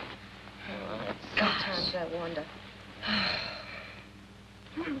 Sometimes I wonder.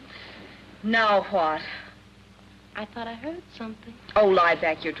 Now what? I thought I heard something. Oh, lie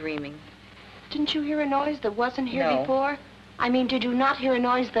back, you're dreaming. Didn't you hear a noise that wasn't here No. before? I mean, did you not hear a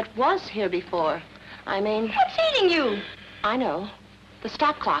noise that was here before? I mean... What's eating you? I know. The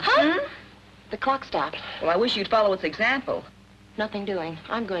stop clock. Huh? The clock stopped. Well, I wish you'd follow its example. Nothing doing.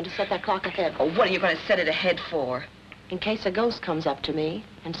 I'm going to set that clock ahead. Oh, what are you going to set it ahead for? In case a ghost comes up to me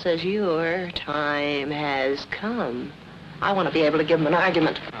and says, your time has come. I want to be able to give him an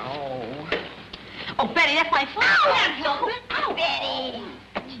argument. Oh, Betty, that's my fault. Ow, Ow, Betty.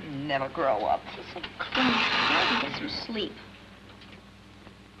 You never grow up. Get some sleep.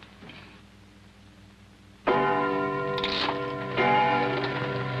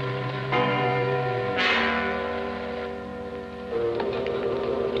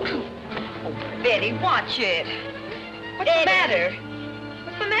 Betty, watch it. What's the matter?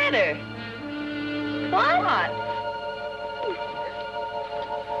 What's the matter? What?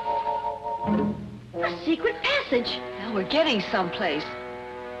 A secret passage. Now we're getting someplace.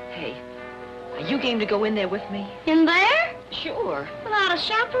 Hey, are you game to go in there with me? In there? Sure. Without a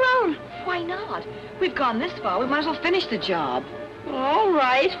chaperone? Why not? We've gone this far. We might as well finish the job. All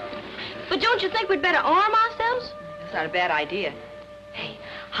right. But don't you think we'd better arm ourselves? That's not a bad idea. Hey,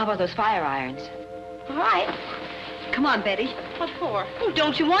 how about those fire irons? All right. Come on, Betty. What for? Oh,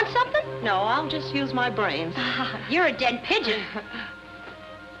 don't you want something? No, I'll just use my brains. You're a dead pigeon.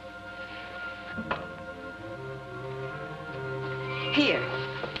 Here.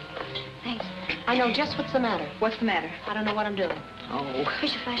 Thanks. I know just what's the matter. What's the matter? I don't know what I'm doing. Oh.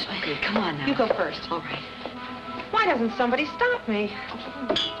 Where's your flashlight? Okay, come on now. You go first. All right. Why doesn't somebody stop me?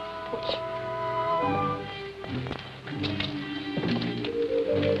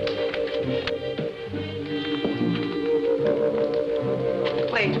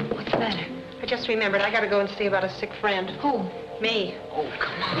 Wait. What's the matter? I just remembered. I gotta go and see about a sick friend. Who? Me. Oh,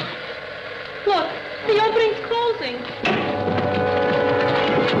 come on. Look, the opening's closing.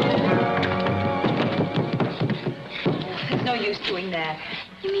 There's no use doing that.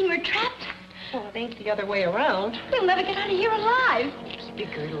 You mean we're trapped? Well, it ain't the other way around. We'll never get out of here alive. Just be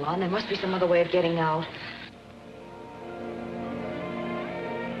girdle on. There must be some other way of getting out.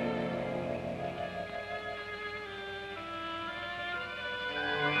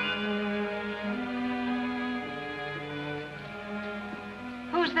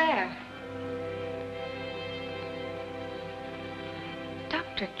 Who's there?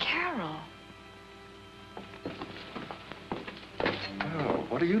 Dr. Carroll. Oh,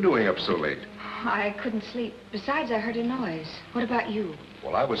 what are you doing up so late? I couldn't sleep. Besides, I heard a noise. What about you?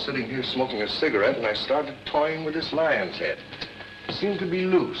 Well, I was sitting here smoking a cigarette, and I started toying with this lion's head. It seemed to be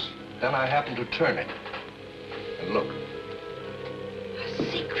loose. Then I happened to turn it. And look,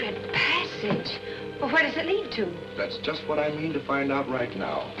 A secret passage. Well, where does it lead to? that's just what I mean to find out right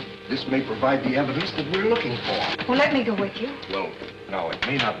now. This may provide the evidence that we're looking for. Well, let me go with you. Well, no, it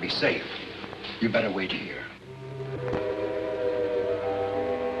may not be safe. You better wait here.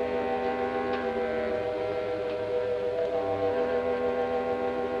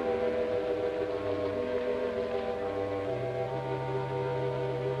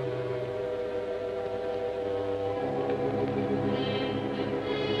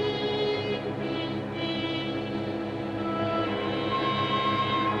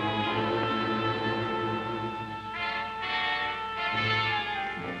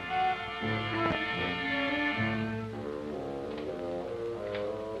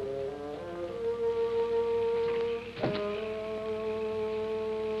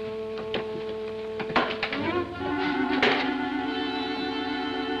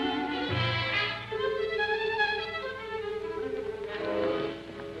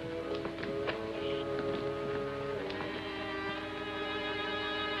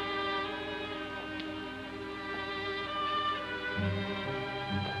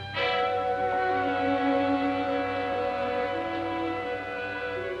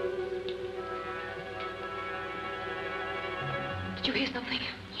 Did you hear something?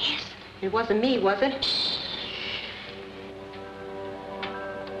 Yes. It wasn't me, was it?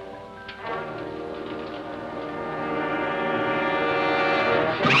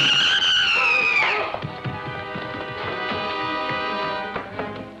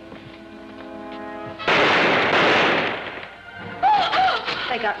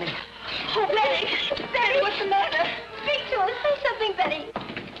 They got me. Oh, Betty. Betty, what's the matter? Speak to us. Say something, Betty.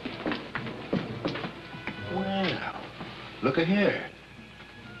 Well, look at here.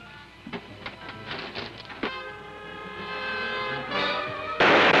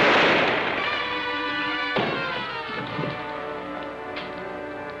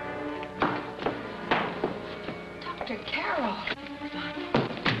 Dr. Carroll.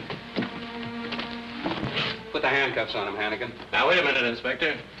 Put the handcuffs on him, Hannigan. Now, wait a minute,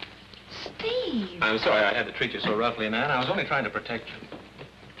 Inspector. Steve. I'm sorry I had to treat you so roughly, Nan. I was only trying to protect you.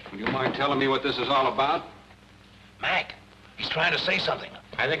 Would you mind telling me what this is all about? Mac, he's trying to say something.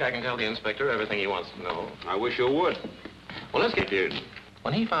 I think I can tell the inspector everything he wants to know. I wish you would. Well, let's get here.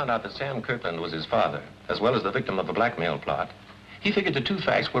 When he found out that Sam Kirkland was his father, as well as the victim of the blackmail plot, he figured the two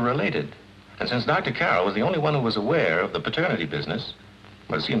facts were related. And since Dr. Carroll was the only one who was aware of the paternity business,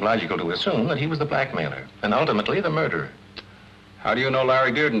 well, it seemed logical to assume that he was the blackmailer, and ultimately the murderer. How do you know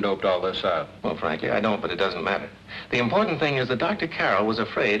Larry Dearden doped all this out? Well, frankly, I don't, but it doesn't matter. The important thing is that Dr. Carroll was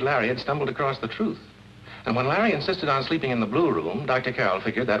afraid Larry had stumbled across the truth. And when Larry insisted on sleeping in the blue room, Dr. Carroll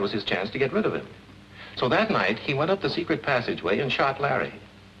figured that was his chance to get rid of him. So that night, he went up the secret passageway and shot Larry.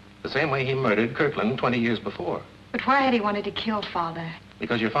 The same way he murdered Kirkland 20 years before. But why had he wanted to kill Father?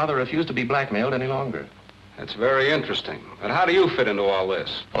 Because your father refused to be blackmailed any longer. That's very interesting. But how do you fit into all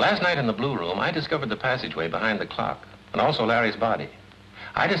this? Well, last night in the Blue Room, I discovered the passageway behind the clock, and also Larry's body.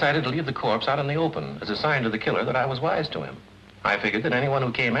 I decided to leave the corpse out in the open as a sign to the killer that I was wise to him. I figured that anyone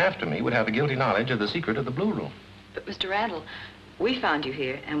who came after me would have a guilty knowledge of the secret of the Blue Room. But, Mr. Randall, we found you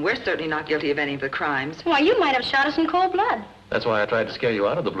here, and we're certainly not guilty of any of the crimes. Why, you might have shot us in cold blood. That's why I tried to scare you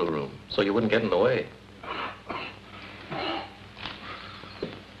out of the Blue Room, so you wouldn't get in the way.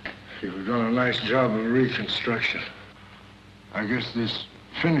 You've done a nice job of reconstruction. I guess this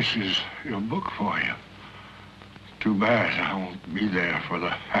finishes your book for you. Too bad I won't be there for the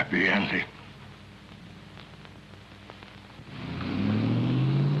happy ending.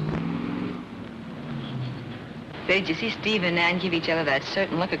 Say, did you see Steve and Nan give each other that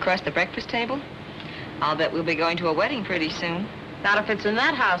certain look across the breakfast table? I'll bet we'll be going to a wedding pretty soon. Not if it's in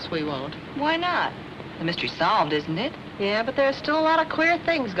that house, we won't. Why not? The mystery's solved, isn't it? Yeah, but there's still a lot of queer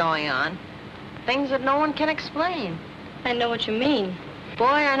things going on. Things that no one can explain. I know what you mean. Boy,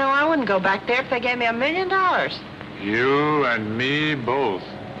 I know I wouldn't go back there if they gave me $1 million. You and me both.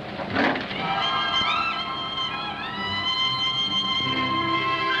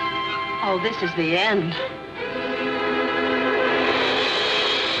 Oh, this is the end.